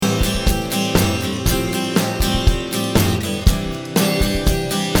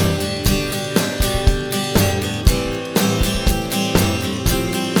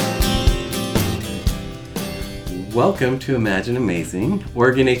Welcome to Imagine Amazing,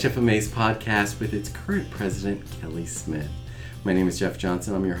 Oregon HFMA's podcast with its current president, Kelly Smith. My name is Jeff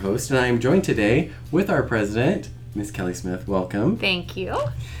Johnson. I'm your host, and I am joined today with our president, Ms. Kelly Smith. Welcome. Thank you.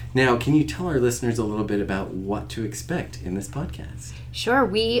 Now, can you tell our listeners a little bit about what to expect in this podcast? Sure.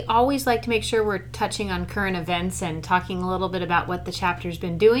 We always like to make sure we're touching on current events and talking a little bit about what the chapter's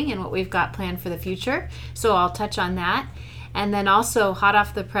been doing and what we've got planned for the future. So I'll touch on that. And then also, hot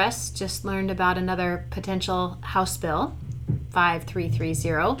off the press, just learned about another potential House Bill,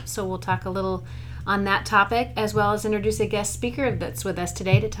 5330. So we'll talk a little on that topic, as well as introduce a guest speaker that's with us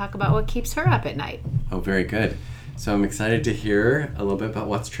today to talk about what keeps her up at night. Oh, very good. So I'm excited to hear a little bit about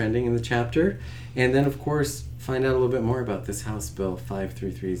what's trending in the chapter. And then, of course, find out a little bit more about this House Bill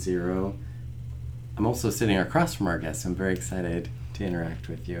 5330. I'm also sitting across from our guests. I'm very excited to interact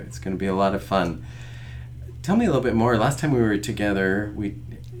with you. It's going to be a lot of fun. Tell me a little bit more. Last time we were together, we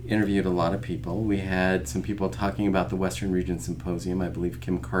interviewed a lot of people. We had some people talking about the Western Region Symposium. I believe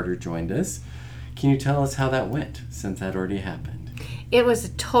Kim Carter joined us. Can you tell us how that went, since that already happened? It was a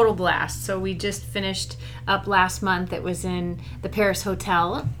total blast. So we just finished up last month. It was in the Paris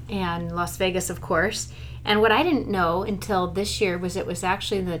Hotel and Las Vegas, of course. And what I didn't know until this year was it was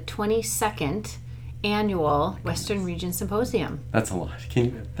actually the 22nd annual Western Region Symposium. That's a lot.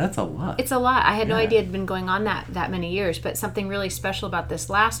 That's a lot. It's a lot. I had no idea it had been going on that many years, but something really special about this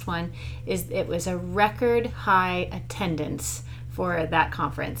last one is it was a record high attendance for that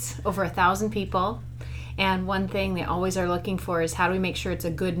conference. Over 1,000 people. And one thing they always are looking for is how do we make sure it's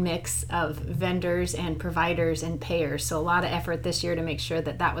a good mix of vendors and providers and payers. So a lot of effort this year to make sure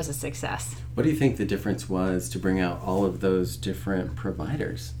that was a success. What do you think the difference was to bring out all of those different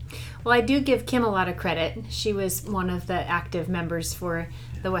providers? Well, I do give Kim a lot of credit. She was one of the active members for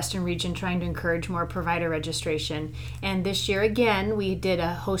the Western Region trying to encourage more provider registration. And this year, again, we did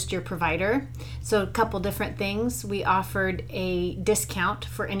a host your provider. So a couple different things. We offered a discount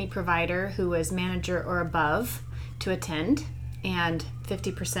for any provider who was manager or above to attend, and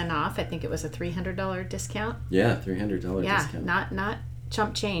 50% off. I think it was a $300 discount. Yeah, $300 discount. Yeah, not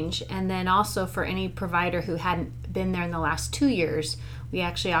chump change. And then also for any provider who hadn't been there in the last 2 years, we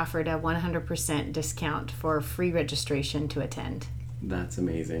actually offered a 100% discount for free registration to attend. That's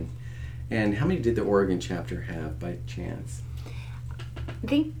amazing. And how many did the Oregon chapter have by chance? I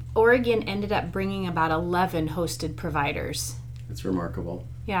think Oregon ended up bringing about 11 hosted providers. That's remarkable.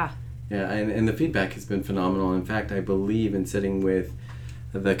 Yeah. Yeah, and the feedback has been phenomenal. In fact, I believe in sitting with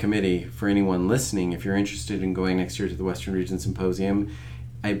the committee, for anyone listening, if you're interested in going next year to the Western Region Symposium,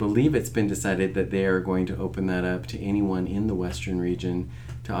 I believe it's been decided that they are going to open that up to anyone in the Western Region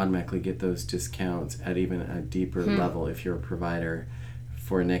to automatically get those discounts at even a deeper level if you're a provider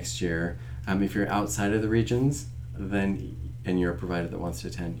for next year. If you're outside of the regions, then and you're a provider that wants to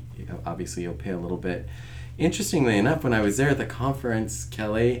attend, obviously you'll pay a little bit. Interestingly enough, when I was there at the conference,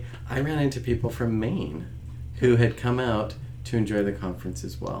 Kelly, I ran into people from Maine who had come out to enjoy the conference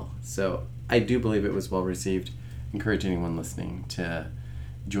as well. So I do believe it was well received. Encourage anyone listening to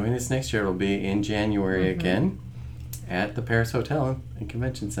join us next year. It'll be in January again at the Paris Hotel and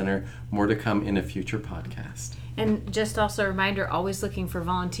Convention Center. More to come in a future podcast. And just also a reminder, always looking for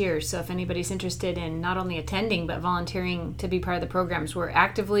volunteers. So if anybody's interested in not only attending, but volunteering to be part of the programs, we're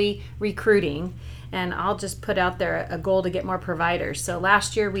actively recruiting. And I'll just put out there a goal to get more providers. So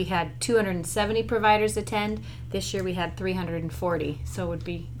last year we had 270 providers attend. This year we had 340. So it would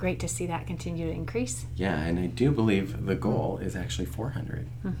be great to see that continue to increase. Yeah, and I do believe the goal is actually 400.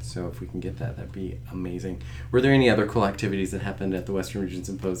 So if we can get that, that'd be amazing. Were there any other cool activities that happened at the Western Region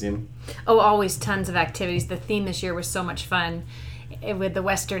Symposium? Oh, always tons of activities. The theme this year was so much fun with the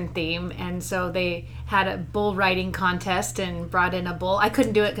Western theme, and so they had a bull riding contest and brought in a bull. I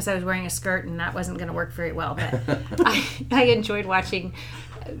couldn't do it because I was wearing a skirt and that wasn't going to work very well, but I enjoyed watching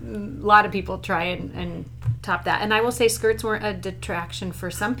a lot of people try and top that. And I will say skirts weren't a detraction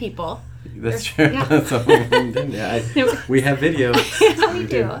for some people. That's true. Yeah. We have video. Yeah, we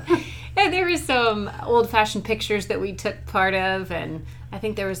do. And there were some old-fashioned pictures that we took part of, and I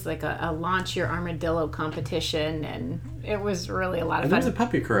think there was like a launch your armadillo competition, and it was really a lot of fun. And there was a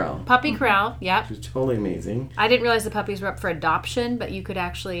puppy corral. Puppy corral, yeah. Which was totally amazing. I didn't realize the puppies were up for adoption, but you could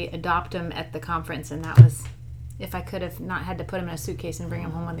actually adopt them at the conference, and that was, if I could have not had to put them in a suitcase and bring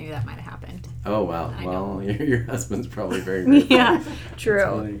them home with me, that might have happened. Oh, wow. Well, your husband's probably very grateful. Yeah,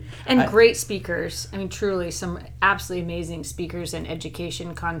 true. And great speakers. I mean, truly, some absolutely amazing speakers and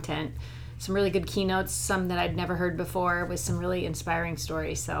education content. Some really good keynotes, some that I'd never heard before, with some really inspiring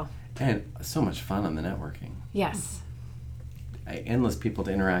stories. And so much fun on the networking. Yes. Endless people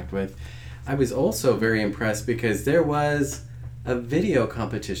to interact with. I was also very impressed because there was a video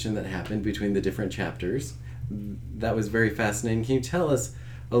competition that happened between the different chapters that was very fascinating. Can you tell us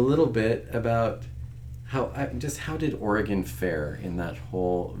a little bit about how did Oregon fare in that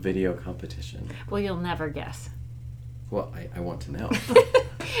whole video competition? Well, you'll never guess. Well, I want to know.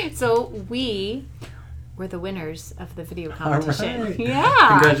 So we were the winners of the video competition. All right. Yeah.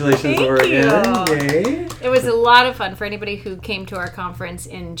 Congratulations, Thank Oregon. you. Yay. It was a lot of fun for anybody who came to our conference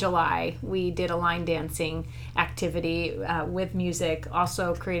in July. We did a line dancing activity with music,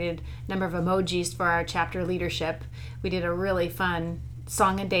 also created a number of emojis for our chapter leadership. We did a really fun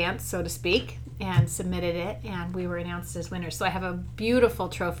song and dance, so to speak, and submitted it, and we were announced as winners. So I have a beautiful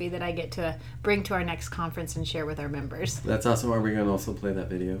trophy that I get to bring to our next conference and share with our members. That's awesome. Are we going to also play that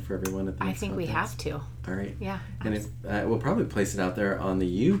video for everyone at the next I think conference? we have to. All right. Yeah. And if, we'll probably place it out there on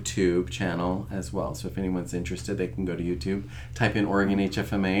the YouTube channel as well. So if anyone's interested, they can go to YouTube, type in Oregon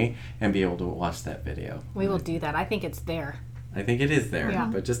HFMA, and be able to watch that video. We will do that. I think it's there. I think it is there. Yeah.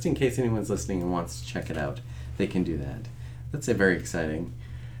 But just in case anyone's listening and wants to check it out, they can do that. That's very exciting.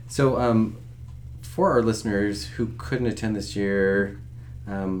 So for our listeners who couldn't attend this year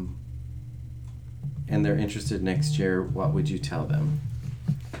and they're interested next year, what would you tell them?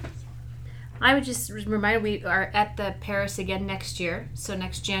 I would just remind we are at the Paris again next year, so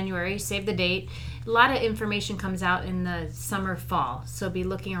next January. Save the date. A lot of information comes out in the summer, fall, so be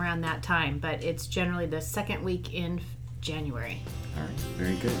looking around that time. But it's generally the second week in January. All right,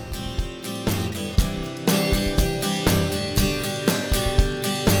 very good.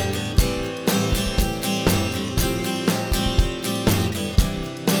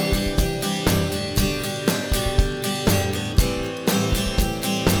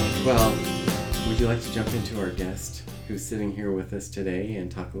 Well, would you like to jump into our guest who's sitting here with us today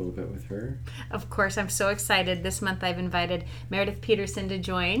and talk a little bit with her? Of course, I'm so excited. This month I've invited Meredith Peterson to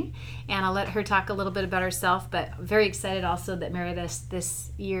join, and I'll let her talk a little bit about herself, but very excited also that Meredith's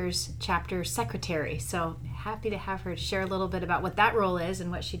this year's chapter secretary. So happy to have her share a little bit about what that role is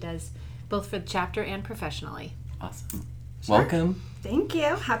and what she does both for the chapter and professionally. Awesome. Sure. Welcome. Thank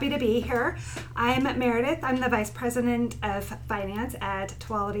you. Happy to be here. I'm Meredith. I'm the Vice President of Finance at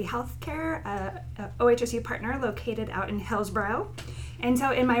Tuality Healthcare, a OHSU partner located out in Hillsborough. And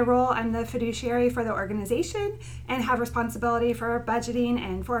so in my role, I'm the fiduciary for the organization and have responsibility for budgeting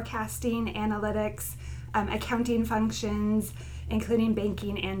and forecasting, analytics, accounting functions, including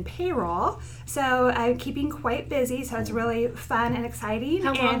banking and payroll. So I'm keeping quite busy, so it's really fun and exciting.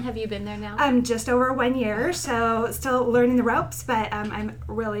 How and long have you been there now? Just over 1 year, so still learning the ropes, but I'm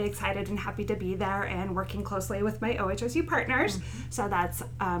really excited and happy to be there and working closely with my OHSU partners. So that's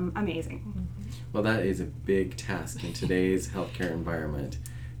amazing. Well, that is a big task in today's healthcare environment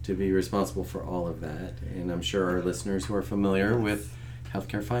to be responsible for all of that. And I'm sure our listeners who are familiar with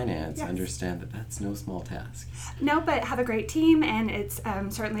healthcare finance understand that that's no small task. No, but have a great team, and it's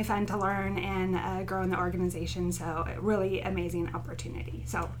certainly fun to learn and grow in the organization. So really amazing opportunity.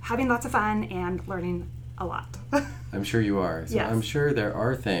 So having lots of fun and learning a lot. I'm sure you are. So Yes. I'm sure there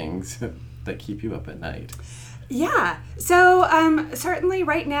are things that keep you up at night. Yeah. So certainly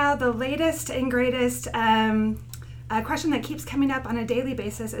right now, the latest and greatest question that keeps coming up on a daily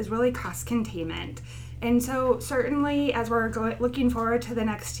basis is really cost containment. And so certainly as we're looking forward to the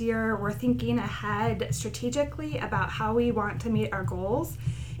next year, we're thinking ahead strategically about how we want to meet our goals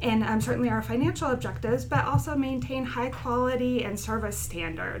and certainly our financial objectives, but also maintain high quality and service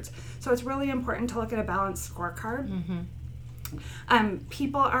standards. So it's really important to look at a balanced scorecard.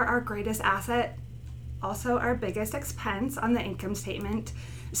 People are our greatest asset, also our biggest expense on the income statement.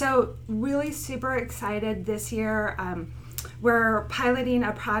 So really super excited this year. We're piloting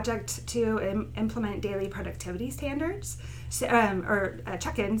a project to implement daily productivity standards, or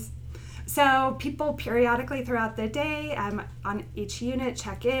check-ins. So people periodically throughout the day on each unit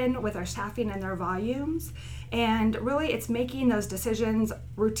check in with our staffing and their volumes. And really it's making those decisions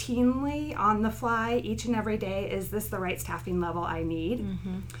routinely on the fly each and every day. Is this the right staffing level I need?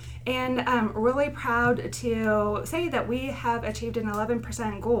 And I'm really proud to say that we have achieved an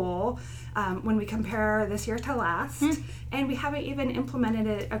 11% goal when we compare this year to last, and we haven't even implemented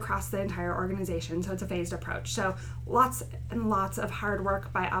it across the entire organization, so it's a phased approach. So lots and lots of hard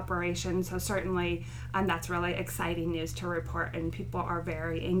work by operations, so certainly that's really exciting news to report, and people are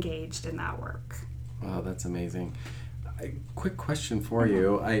very engaged in that work. Wow, that's amazing. Quick question for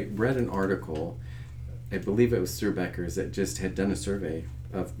you. I read an article, I believe it was through Becker's, that just had done a survey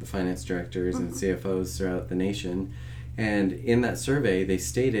of the finance directors and CFOs throughout the nation. And in that survey, they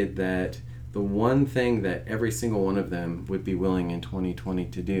stated that the one thing that every single one of them would be willing in 2020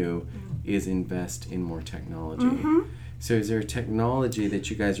 to do is invest in more technology. So is there technology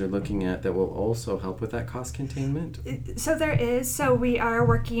that you guys are looking at that will also help with that cost containment? So there is. So we are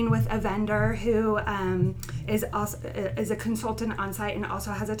working with a vendor who is a consultant on site and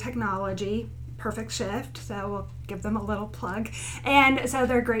also has a technology. Perfect Shift, so we'll give them a little plug. And so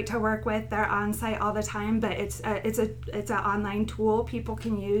they're great to work with. They're on site all the time, but it's an online tool people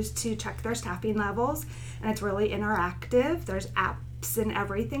can use to check their staffing levels, and it's really interactive. There's apps and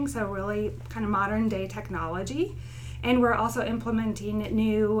everything, so really kind of modern day technology. And we're also implementing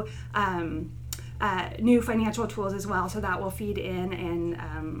new financial tools as well, so that will feed in and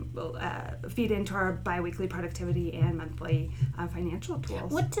feed into our biweekly productivity and monthly financial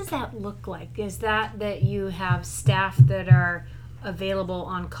tools. What does that look like? Is that you have staff that are available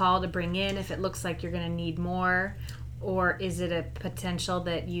on call to bring in if it looks like you're going to need more? Or is it a potential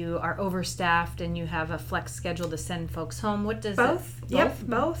that you are overstaffed and you have a flex schedule to send folks home? What does both? Yep,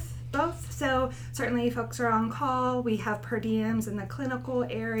 both. So certainly folks are on call. We have per diems in the clinical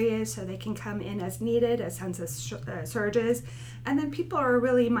areas so they can come in as needed as census surges. And then people are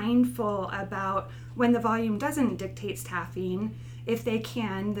really mindful about when the volume doesn't dictate staffing. If they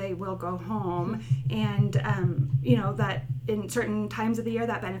can, they will go home. And, that in certain times of the year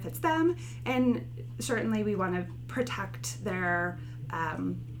that benefits them. And certainly we want to protect their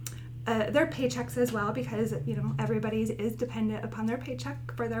paychecks as well, because everybody is dependent upon their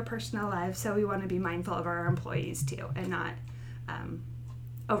paycheck for their personal lives, so we want to be mindful of our employees too and not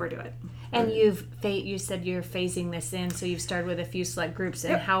overdo it. And you said you're phasing this in, so you've started with a few select groups,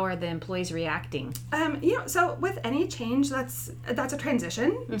 and how are the employees reacting? So with any change, that's a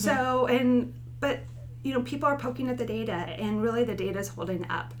transition. Mm-hmm. So but people are poking at the data, and really the data is holding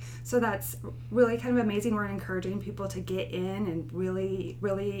up. So that's really kind of amazing. We're encouraging people to get in and really,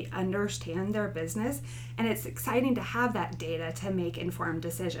 really understand their business. And it's exciting to have that data to make informed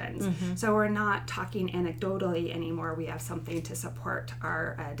decisions. Mm-hmm. So we're not talking anecdotally anymore. We have something to support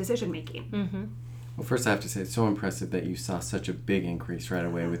our decision making. Mm-hmm. Well, first I have to say it's so impressive that you saw such a big increase right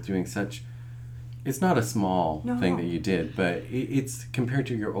away with doing such... It's not a small thing that you did, but it's compared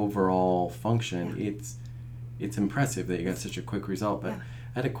to your overall function, it's impressive that you got such a quick result. But I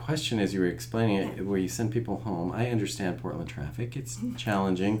had a question as you were explaining it, where you send people home. I understand Portland traffic. It's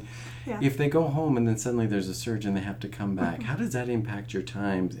challenging. Yeah. If they go home and then suddenly there's a surge and they have to come back, how does that impact your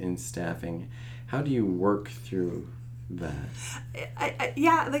times in staffing? How do you work through that?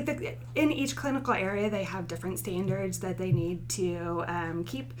 In each clinical area they have different standards that they need to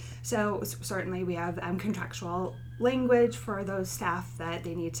keep. So certainly we have contractual language for those staff that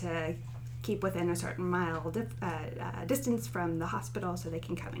they need to keep within a certain mile distance from the hospital so they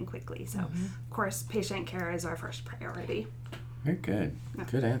can come in quickly. So of course patient care is our first priority. Very good.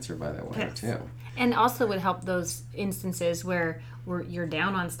 Good answer, by the way, too. And also would help those instances where you're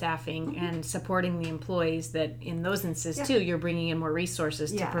down on staffing and supporting the employees, that in those instances, too, you're bringing in more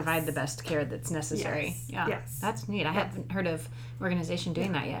resources to provide the best care that's necessary. Yes. That's neat. I haven't heard of an organization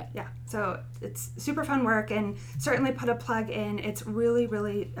doing that yet. Yeah. So it's super fun work, and certainly put a plug in. It's really,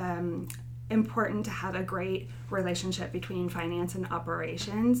 really important to have a great relationship between finance and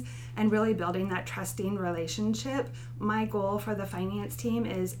operations, and really building that trusting relationship. My goal for the finance team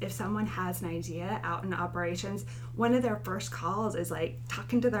is, if someone has an idea out in operations, one of their first calls is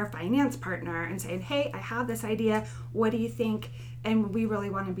talking to their finance partner and saying, hey, I have this idea, what do you think? And we really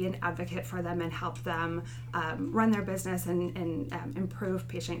want to be an advocate for them and help them run their business and improve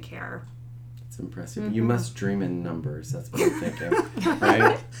patient care. It's impressive. Mm-hmm. You must dream in numbers. That's what I'm thinking,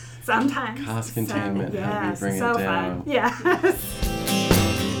 right? Sometimes. Cost containment. How do you bring it down? Fun. Yes.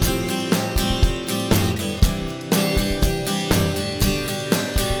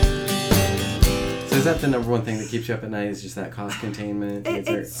 So is that the number one thing that keeps you up at night? Is just that cost containment?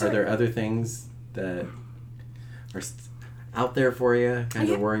 Are there other things that are out there for you, kind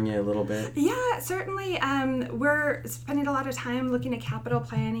of worrying you a little bit? Yeah, certainly. We're spending a lot of time looking at capital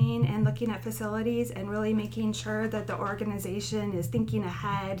planning and looking at facilities and really making sure that the organization is thinking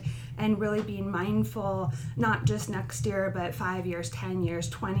ahead and really being mindful, not just next year, but 5 years, 10 years,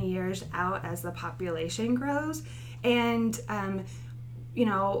 20 years out as the population grows. And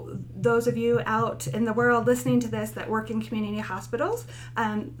those of you out in the world listening to this that work in community hospitals,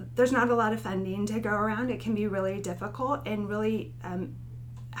 there's not a lot of funding to go around. It can be really difficult, and really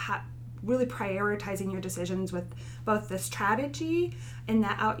really prioritizing your decisions with both the strategy in the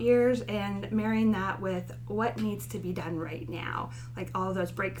out years and marrying that with what needs to be done right now, like all of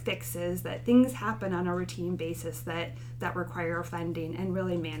those break fixes, that things happen on a routine basis that require funding, and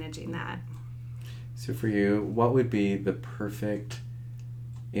really managing that. So for you, what would be the perfect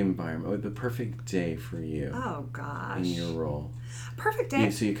environment, the perfect day for you Oh gosh. in your role? Perfect day.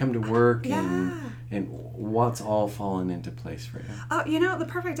 So you come to work Yeah. and what's all fallen into place for you? Oh, the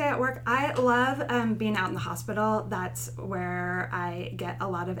perfect day at work. I love being out in the hospital. That's where I get a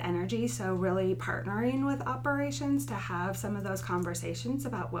lot of energy. So really partnering with operations to have some of those conversations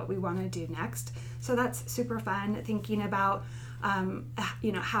about what we want to do next. So that's super fun. Thinking about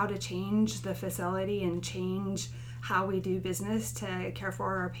how to change the facility and change how we do business to care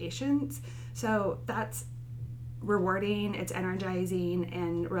for our patients. So that's rewarding, it's energizing,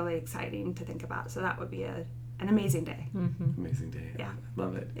 and really exciting to think about. So that would be an amazing day. Amazing day. Yeah.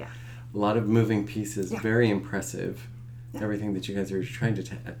 Love it. Yeah. A lot of moving pieces, Yeah. very impressive. Yeah. Everything that you guys are trying to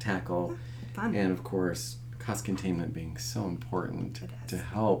tackle. Fun. And of course, cost containment being so important It is. to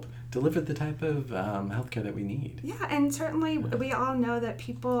help deliver the type of healthcare that we need. Yeah, and certainly we all know that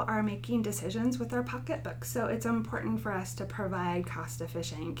people are making decisions with their pocketbooks, so it's important for us to provide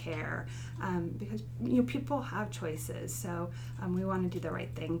cost-efficient care because people have choices. So we want to do the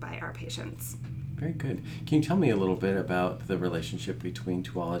right thing by our patients. Very good. Can you tell me a little bit about the relationship between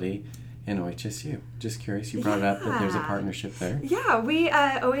Tuality and OHSU? Just curious, you brought up that there's a Yeah. partnership there. Yeah, we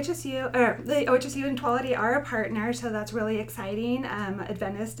the OHSU and Tuality are a partner, so that's really exciting.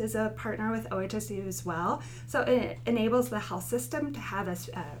 Adventist is a partner with OHSU as well, so it enables the health system to have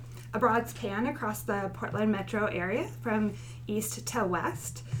a broad span across the Portland metro area from east to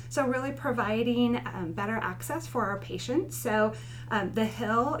west. So really providing better access for our patients. So the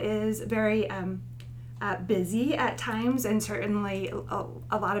Hill is very busy at times, and certainly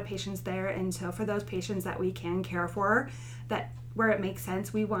a lot of patients there. And so for those patients that we can care for, that where it makes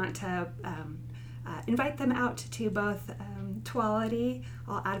sense, we want to invite them out to both Tuality.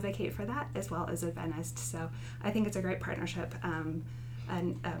 I'll advocate for that, as well as Adventist. So I think it's a great partnership and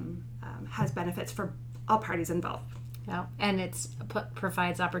has benefits for all parties involved. Yeah, and it's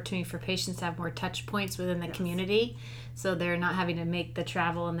provides opportunity for patients to have more touch points within the community, so they're not having to make the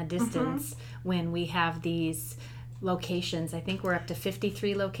travel and the distance when we have these locations. I think we're up to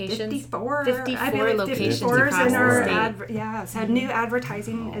 53 locations. 54 locations 54 across in our the state. So new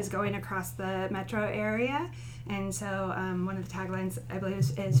advertising is going across the metro area, and so one of the taglines, I believe,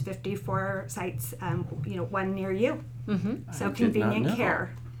 is 54 sites, one near you. Mm-hmm. So I did not convenient know.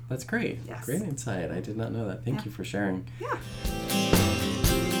 care. That's great. Yes. Great insight. I did not know that. Thank you for sharing. Yeah.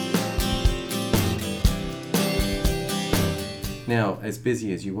 Now, as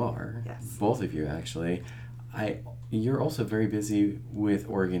busy as you are, Yes. both of you actually, you're also very busy with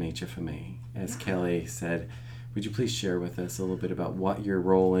Oregon HFMA. As Kelly said, would you please share with us a little bit about what your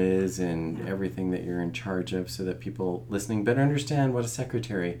role is and everything that you're in charge of, so that people listening better understand what a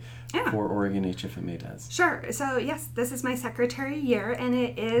secretary for Oregon HFMA does? Sure. So yes, this is my secretary year, and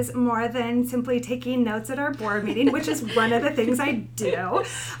it is more than simply taking notes at our board meeting, which is one of the things I do.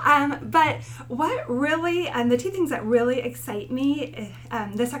 But what really, the two things that really excite me,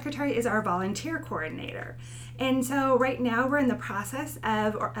 the secretary is our volunteer coordinator. And so right now we're in the process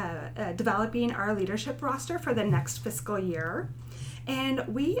of developing our leadership roster for the next fiscal year. And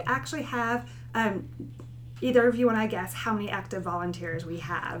we actually have, either of you want to guess how many active volunteers we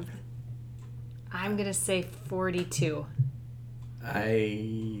have? I'm going to say 42.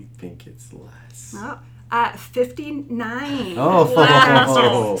 I think it's less. 59. Oh,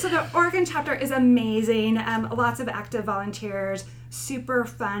 Wow. So the Oregon chapter is amazing. Lots of active volunteers, super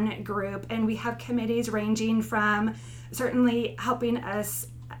fun group, and we have committees ranging from certainly helping us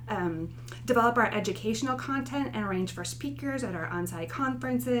develop our educational content and arrange for speakers at our on-site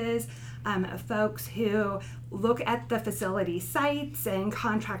conferences, folks who look at the facility sites and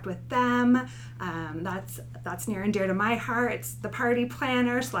contract with them. That's near and dear to my heart. It's the party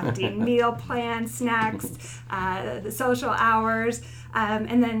planner, selecting meal plans, snacks, the social hours,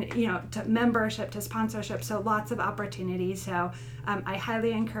 and then to membership, to sponsorship. So lots of opportunities. So I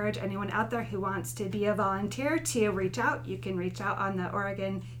highly encourage anyone out there who wants to be a volunteer to reach out. You can reach out on the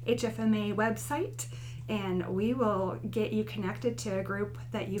Oregon HFMA website, and we will get you connected to a group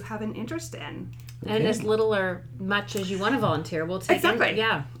that you have an interest in. And as little or much as you want to volunteer, we'll take Exactly. it.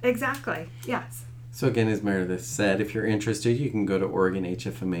 Yeah. Exactly. Yes. So again, as Meredith said, if you're interested, you can go to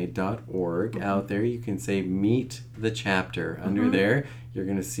OregonHFMA.org. Out there, you can say Meet the Chapter. Under there, you're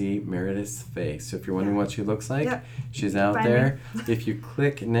going to see Meredith's face. So if you're wondering what she looks like, she's out Find there. If you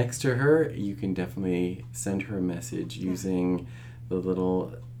click next to her, you can definitely send her a message using the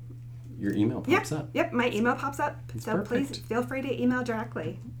little... Your email pops up. Yep, my email pops up. So perfect. please feel free to email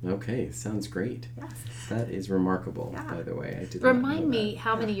directly. Okay, sounds great. Yes. That is remarkable, Yeah. by the way. I did not know Remind me that.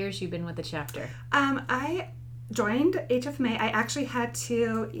 how many years you've been with the chapter. I joined HFMA, I actually had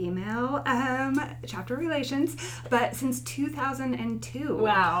to email chapter relations, but since 2002.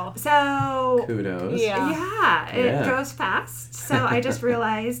 Wow. So Kudos. yeah, it Yeah. goes fast. So I just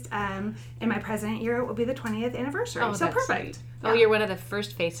realized in my present year it will be the 20th anniversary. Oh, so that's perfect. sweet. Oh, you're one of the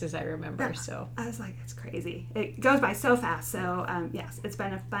first faces I remember. Yeah. So I was like, it's crazy. It goes by so fast. So yes, it's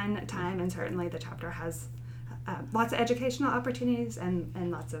been a fun time, and certainly the chapter has lots of educational opportunities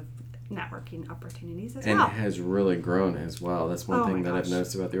and lots of networking opportunities as And well. has really grown as well. That's one Oh thing my that I've gosh.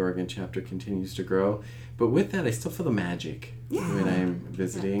 noticed about the Oregon chapter, continues to grow. But with that, I still feel the magic when I'm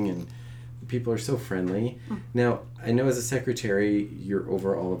visiting, and people are so friendly. Now, I know as a secretary, you're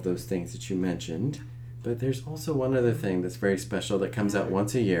over all of those things that you mentioned, but there's also one other thing that's very special that comes out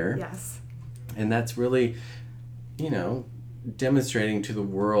once a year. Yes. And that's really, demonstrating to the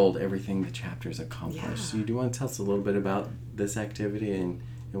world everything the chapter's accomplished. Yeah. So you do want to tell us a little bit about this activity and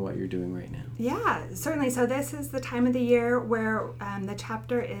what you're doing right now? Yeah, certainly. So this is the time of the year where the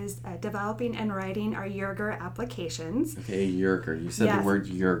chapter is developing and writing our Yerger applications. Okay, Yerger. You said Yes. the word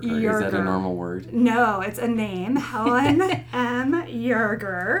Yerger. Is that a Yerger. normal word? No, it's a name, Helen M.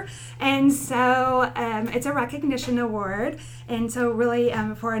 Yerger. And so it's a recognition award. And so really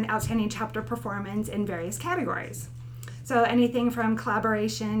for an outstanding chapter performance in various categories. So anything from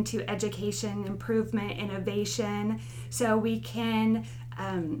collaboration to education, improvement, innovation. So we can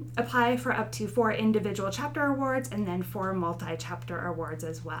apply for up to 4 individual chapter awards and then 4 multi-chapter awards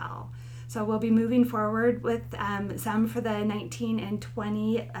as well. So we'll be moving forward with some for the 19 and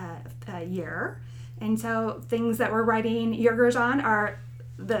 20 year. And so things that we're writing Yergers on are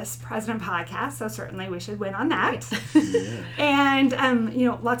this President podcast, so certainly we should win on that. Yeah. And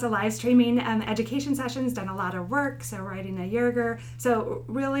lots of live streaming education sessions, done a lot of work, so writing a Yerger. So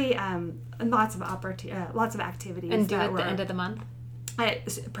really lots of activities. and due at the end of the month.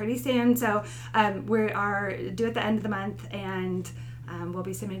 It's pretty soon. So we are due at the end of the month, and we'll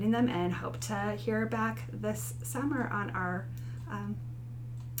be submitting them and hope to hear back this summer on our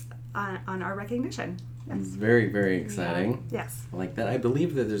recognition. Yes. Very, very exciting. Yes. I like that. I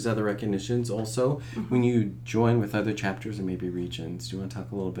believe that there's other recognitions also when you join with other chapters and maybe regions. Do you want to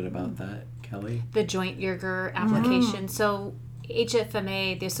talk a little bit about that, Kelly? The joint Yerger application. So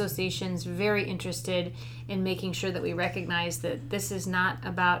HFMA, the association's very interested in making sure that we recognize that this is not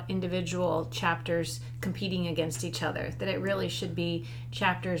about individual chapters competing against each other, that it really should be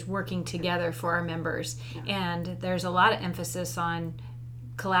chapters working together for our members. And there's a lot of emphasis on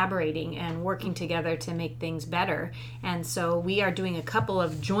collaborating and working together to make things better. And so we are doing a couple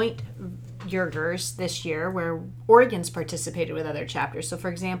of joint Yergers this year where Oregon's participated with other chapters. So for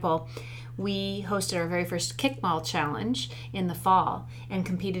example, we hosted our very first kickball challenge in the fall and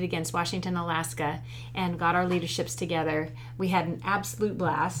competed against Washington, Alaska, and got our leaderships together. We had an absolute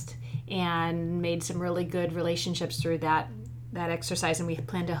blast and made some really good relationships through that exercise, and we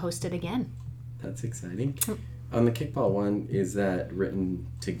plan to host it again. That's exciting. On the kickball one, is that written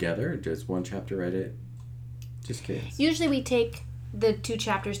together? Does one chapter write it? Just curious. Usually we take the 2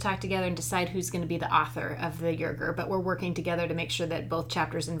 chapters, talk together, and decide who's going to be the author of the Yerger, but we're working together to make sure that both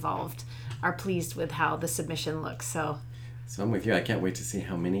chapters involved are pleased with how the submission looks. So I'm with you. I can't wait to see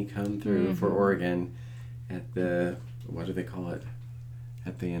how many come through for Oregon at the, what do they call it?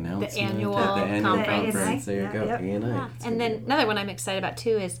 At the announcement. annual at the annual conference. conference. There you Yeah, go. yep. ANI. It's and gonna then be- another one I'm excited about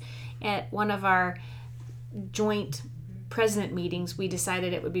too is at one of our joint president meetings, we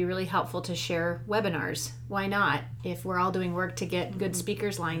decided it would be really helpful to share webinars. Why not? If we're all doing work to get good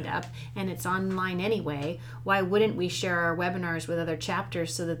speakers lined up and it's online anyway, why wouldn't we share our webinars with other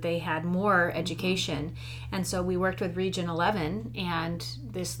chapters so that they had more education? And so we worked with Region 11, and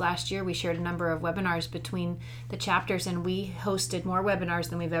this last year we shared a number of webinars between the chapters, and we hosted more webinars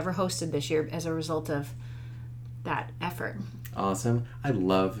than we've ever hosted this year as a result of that effort. Awesome. I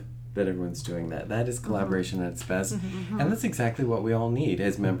love that everyone's doing that. That is collaboration at its best. And that's exactly what we all need.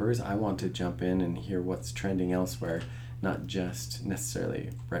 As members, I want to jump in and hear what's trending elsewhere, not just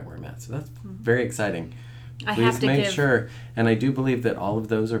necessarily right where I'm at. So that's very exciting. I Please have to make give sure, and I do believe that all of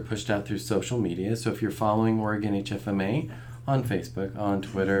those are pushed out through social media. So if you're following Oregon HFMA on Facebook, on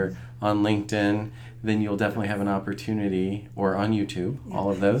Twitter, on LinkedIn, then you'll definitely have an opportunity, or on YouTube,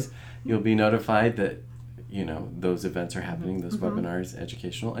 all of those, you'll be notified that those events are happening, those webinars,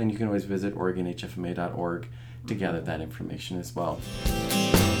 educational, and you can always visit OregonHFMA.org to gather that information as well.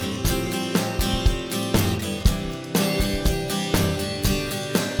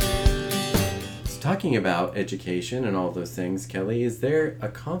 So talking about education and all those things, Kelly, is there a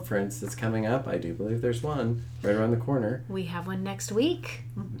conference that's coming up? I do believe there's one right around the corner. We have one next week.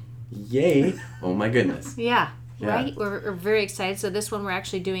 Yay! Oh my goodness. Yeah. right? We're very excited. So this one we're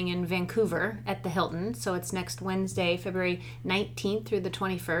actually doing in Vancouver at the Hilton. So it's next Wednesday, February 19th through the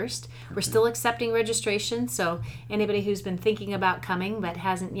 21st. We're still accepting registration. So anybody who's been thinking about coming but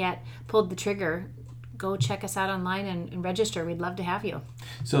hasn't yet pulled the trigger, go check us out online and register. We'd love to have you.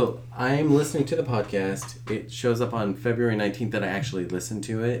 So I'm listening to the podcast. It shows up on February 19th that I actually listened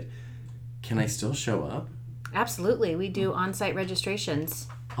to it. Can I still show up? Absolutely. We do on-site registrations.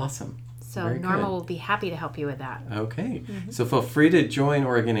 Awesome. So Very Norma good. will be happy to help you with that. Okay. So feel free to join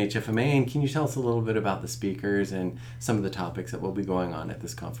Oregon HFMA. And can you tell us a little bit about the speakers and some of the topics that will be going on at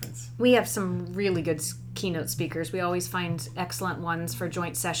this conference? We have some really good keynote speakers. We always find excellent ones for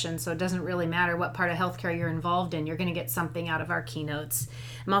joint sessions, so it doesn't really matter what part of healthcare you're involved in. You're going to get something out of our keynotes.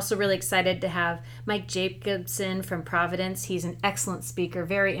 I'm also really excited to have Mike Jacobson from Providence. He's an excellent speaker,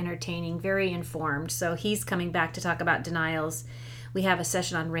 very entertaining, very informed. So he's coming back to talk about denials. We have a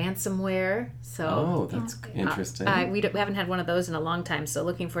session on ransomware. So that's interesting. we haven't had one of those in a long time, so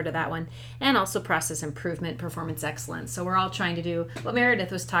looking forward to that one. And also process improvement, performance excellence. So we're all trying to do what Meredith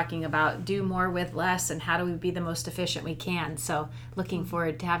was talking about, do more with less, and how do we be the most efficient we can. So looking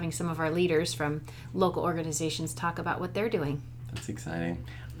forward to having some of our leaders from local organizations talk about what they're doing. That's exciting.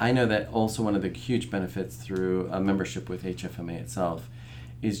 I know that also one of the huge benefits through a membership with HFMA itself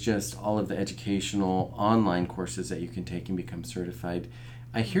is just all of the educational online courses that you can take and become certified.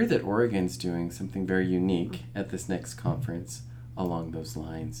 I hear that Oregon's doing something very unique at this next conference along those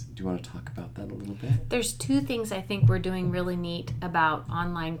lines. Do you want to talk about that a little bit? There's two things I think we're doing really neat about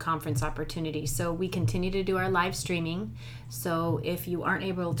online conference opportunities. So we continue to do our live streaming. So if you aren't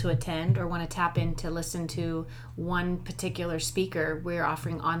able to attend or want to tap in to listen to one particular speaker, we're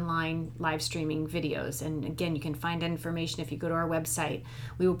offering online live streaming videos. And again, you can find information if you go to our website.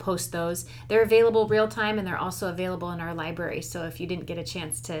 We will post those. They're available real time, and they're also available in our library. So if you didn't get a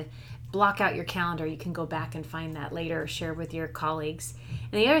chance to block out your calendar, you can go back and find that later or share with your colleagues.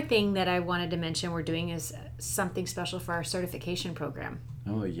 And the other thing that I wanted to mention we're doing is something special for our certification program.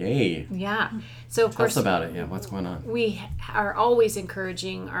 Oh, yay. Yeah. So of Tell course us about it. Yeah, what's going on? we are always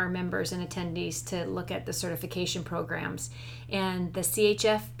encouraging our members and attendees to look at the certification programs. And the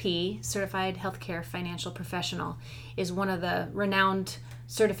CHFP, Certified Healthcare Financial Professional, is one of the renowned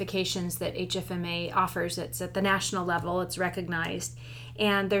certifications that HFMA offers. It's at the national level, it's recognized.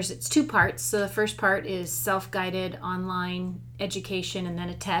 And it's two parts. So the first part is self-guided online education and then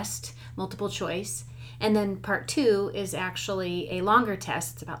a test, multiple choice. And then part two is actually a longer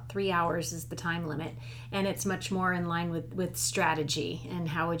test. It's about 3 hours is the time limit. And it's much more in line with strategy and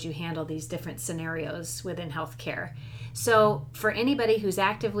how would you handle these different scenarios within healthcare. So for anybody who's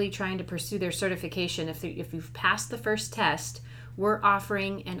actively trying to pursue their certification, if you've passed the first test, we're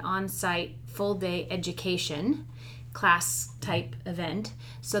offering an on-site full-day education class type event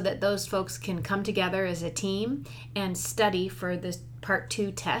so that those folks can come together as a team and study for this part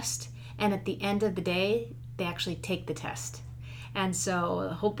 2 test, and at the end of the day they actually take the test. And so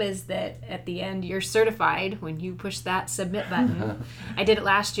the hope is that at the end you're certified when you push that submit button. I did it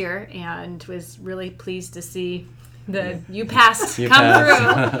last year and was really pleased to see you passed through.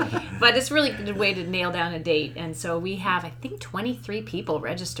 But it's really a good way to nail down a date. And so we have, I think, 23 people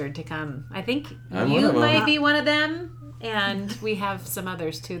registered to come. I think you might be one of them. And we have some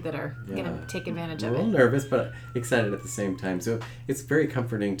others, too, that are going to take advantage of it. A little nervous, but excited at the same time. So it's very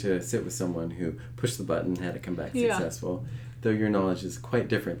comforting to sit with someone who pushed the button and had it come back successful. Though your knowledge is quite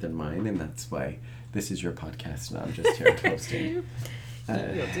different than mine, and that's why this is your podcast and I'm just here hosting.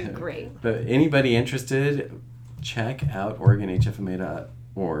 You'll do great. But anybody interested, check out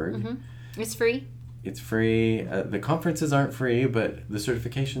OregonHFMA.org. Mm-hmm. It's free. It's free. The conferences aren't free, but the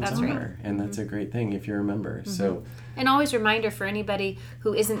certifications are. Right. And that's a great thing if you're a member. Mm-hmm. So, and always reminder for anybody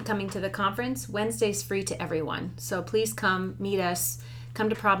who isn't coming to the conference, Wednesday's free to everyone. So please come, meet us, come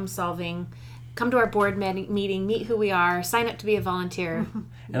to problem solving, come to our board meeting, meet who we are, sign up to be a volunteer.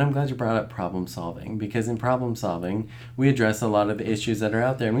 And I'm glad you brought up problem solving, because in problem solving, we address a lot of the issues that are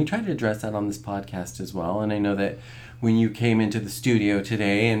out there. And we try to address that on this podcast as well. And I know that when you came into the studio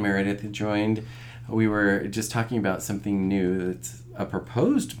today and Meredith had joined, we were just talking about something new that's a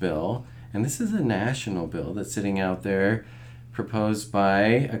proposed bill. And this is a national bill that's sitting out there, proposed by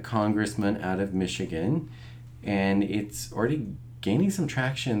a congressman out of Michigan. And it's already gaining some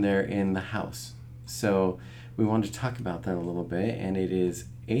traction there in the House. So we wanted to talk about that a little bit, and it is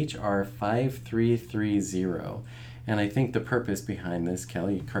H.R. 5330. And I think the purpose behind this,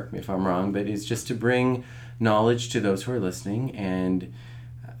 Kelly, correct me if I'm wrong, but is just to bring knowledge to those who are listening and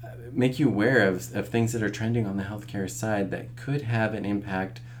make you aware of things that are trending on the healthcare side that could have an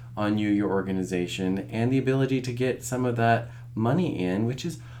impact on you, your organization, and the ability to get some of that money in, which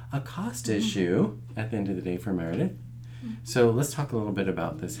is a cost issue at the end of the day for Meredith. So let's talk a little bit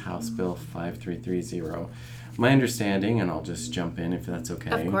about this House Bill 5330. My understanding, and I'll just jump in if that's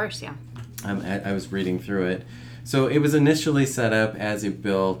okay. Of course, yeah. I was reading through it. So it was initially set up as a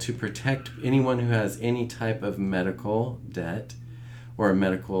bill to protect anyone who has any type of medical debt or a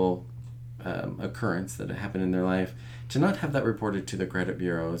medical occurrence that happened in their life, to not have that reported to the credit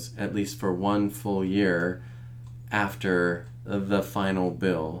bureaus at least for 1 full year after the final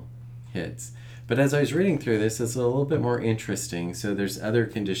bill hits. But as I was reading through this, it's a little bit more interesting. So there's other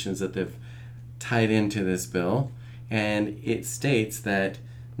conditions that they've tied into this bill, and it states that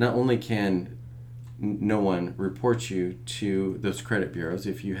not only can no one report you to those credit bureaus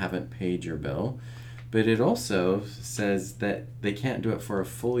if you haven't paid your bill, but it also says that they can't do it for a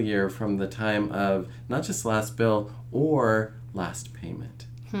full year from the time of not just last bill or last payment.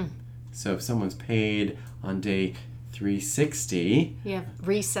 So if someone's paid on day 360,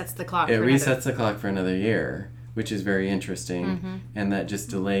 resets the clock. It resets the clock for another year, which is very interesting, and that just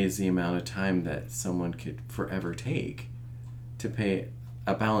delays the amount of time that someone could forever take to pay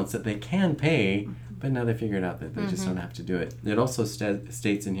a balance that they can pay, but now they figured out that they just don't have to do it. It also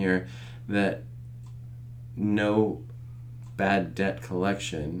states in here that no bad debt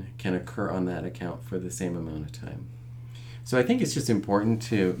collection can occur on that account for the same amount of time. So I think it's just important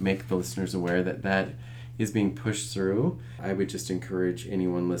to make the listeners aware that that is being pushed through. I would just encourage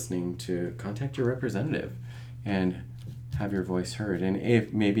anyone listening to contact your representative and have your voice heard. And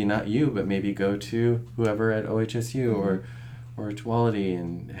if maybe not you, but maybe go to whoever at OHSU or Tuality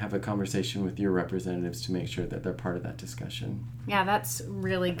and have a conversation with your representatives to make sure that they're part of that discussion. Yeah, that's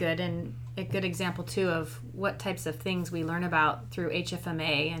really good, and a good example too of what types of things we learn about through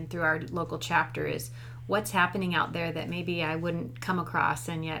HFMA and through our local chapter is what's happening out there that maybe I wouldn't come across,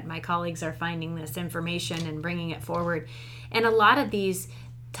 and yet my colleagues are finding this information and bringing it forward. And a lot of these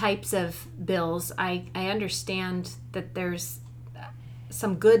types of bills, I understand that there's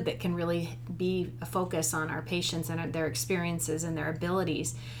some good that can really be a focus on our patients and their experiences and their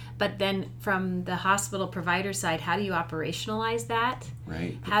abilities. But then from the hospital provider side, how do you operationalize that?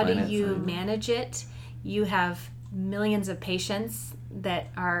 Right. How do you manage it? You have millions of patients that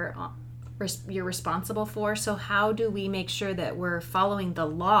you're responsible for. So how do we make sure that we're following the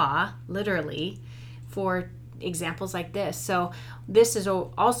law, literally, for examples like this? So this is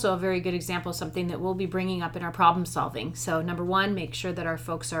also a very good example of something that we'll be bringing up in our problem solving. So number one, make sure that our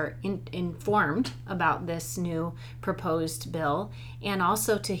folks are informed about this new proposed bill, and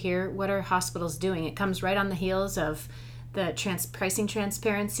also to hear what are hospitals doing. It comes right on the heels of the pricing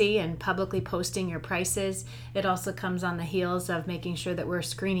transparency and publicly posting your prices. It also comes on the heels of making sure that we're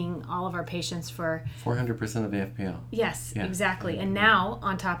screening all of our patients for 400% of the FPL. Yes, exactly. And now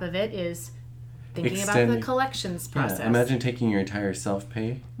on top of it is thinking about the collections process. Yeah, imagine taking your entire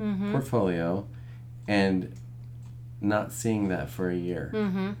self-pay portfolio and not seeing that for a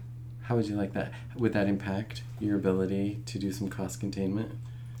year. How would you like that? Would that impact your ability to do some cost containment?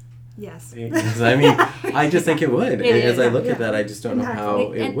 Yes. I mean, I just think it would. As I look at that, I just don't know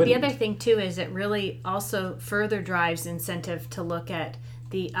how it would. The other thing, too, is it really also further drives incentive to look at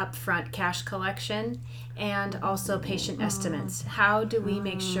the upfront cash collection and also patient estimates. How do we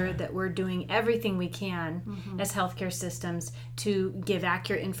make sure that we're doing everything we can as healthcare systems to give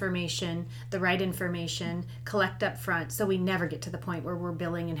accurate information, the right information, collect upfront, so we never get to the point where we're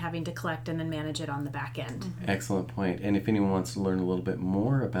billing and having to collect and then manage it on the back end. Excellent point. And if anyone wants to learn a little bit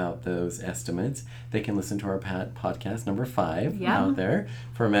more about those estimates, they can listen to our podcast number 5 out there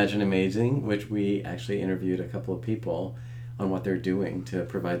for Imagine Amazing, which we actually interviewed a couple of people on what they're doing to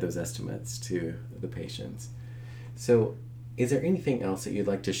provide those estimates to the patients. So is there anything else that you'd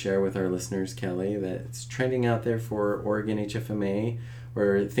like to share with our listeners, Kelly, that's trending out there for Oregon HFMA,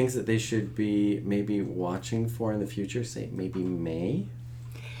 or things that they should be maybe watching for in the future, say maybe May?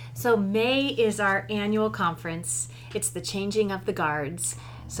 So May is our annual conference. It's the changing of the guards.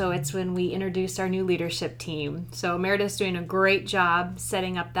 So it's when we introduce our new leadership team. So Meredith's doing a great job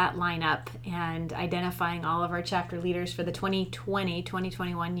setting up that lineup and identifying all of our chapter leaders for the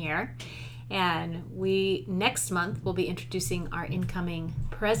 2020-2021 year. And we, next month, will be introducing our incoming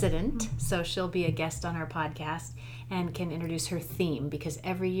president. So she'll be a guest on our podcast and can introduce her theme, because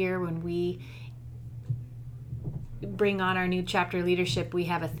every year when we bring on our new chapter leadership, we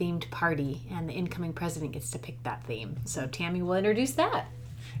have a themed party, and the incoming president gets to pick that theme. So Tammy will introduce that.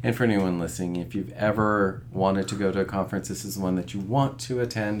 And for anyone listening, if you've ever wanted to go to a conference, this is one that you want to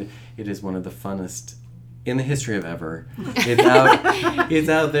attend. It is one of the funnest in the history of ever. It's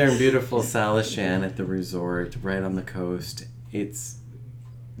out there in beautiful Salishan at the resort, right on the coast. It's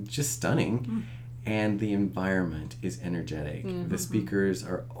just stunning. and the environment is energetic. The speakers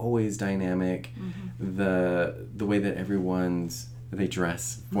are always dynamic. The way that they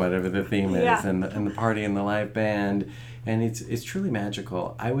dress, whatever the theme is, and the party and the live band, and it's truly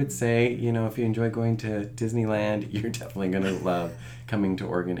magical. I would say, if you enjoy going to Disneyland, you're definitely going to love coming to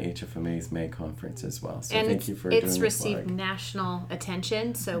Oregon HFMA's May conference as well. So thank you for doing it's the received plug. national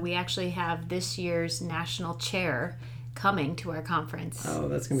attention. So we actually have this year's national chair coming to our conference. Oh,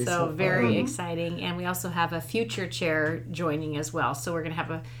 that's going to be so fun. Very exciting. And we also have a future chair joining as well. So we're going to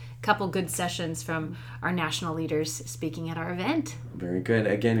have a couple good sessions from our national leaders speaking at our event. Very good.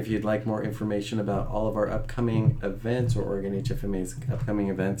 Again, if you'd like more information about all of our upcoming events or Oregon HFMA's upcoming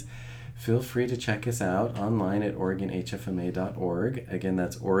events, feel free to check us out online at OregonHFMA.org. Again,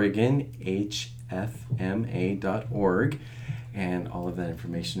 that's OregonHFMA.org, and all of that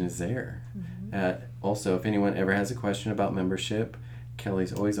information is there. Also, if anyone ever has a question about membership,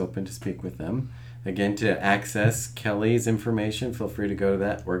 Kelly's always open to speak with them. Again, to access Kelly's information, feel free to go to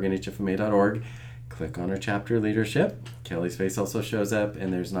that, OregonHFMA.org. Click on her chapter leadership. Kelly's face also shows up,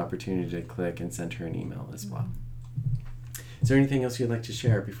 and there's an opportunity to click and send her an email as well. Is there anything else you'd like to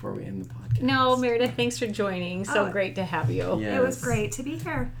share before we end the podcast? No, Meredith, thanks for joining. So great to have you. Yes. It was great to be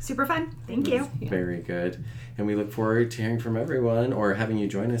here. Super fun. Thank you. Very good. And we look forward to hearing from everyone or having you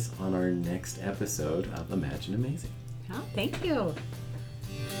join us on our next episode of Imagine Amazing. Oh, thank you.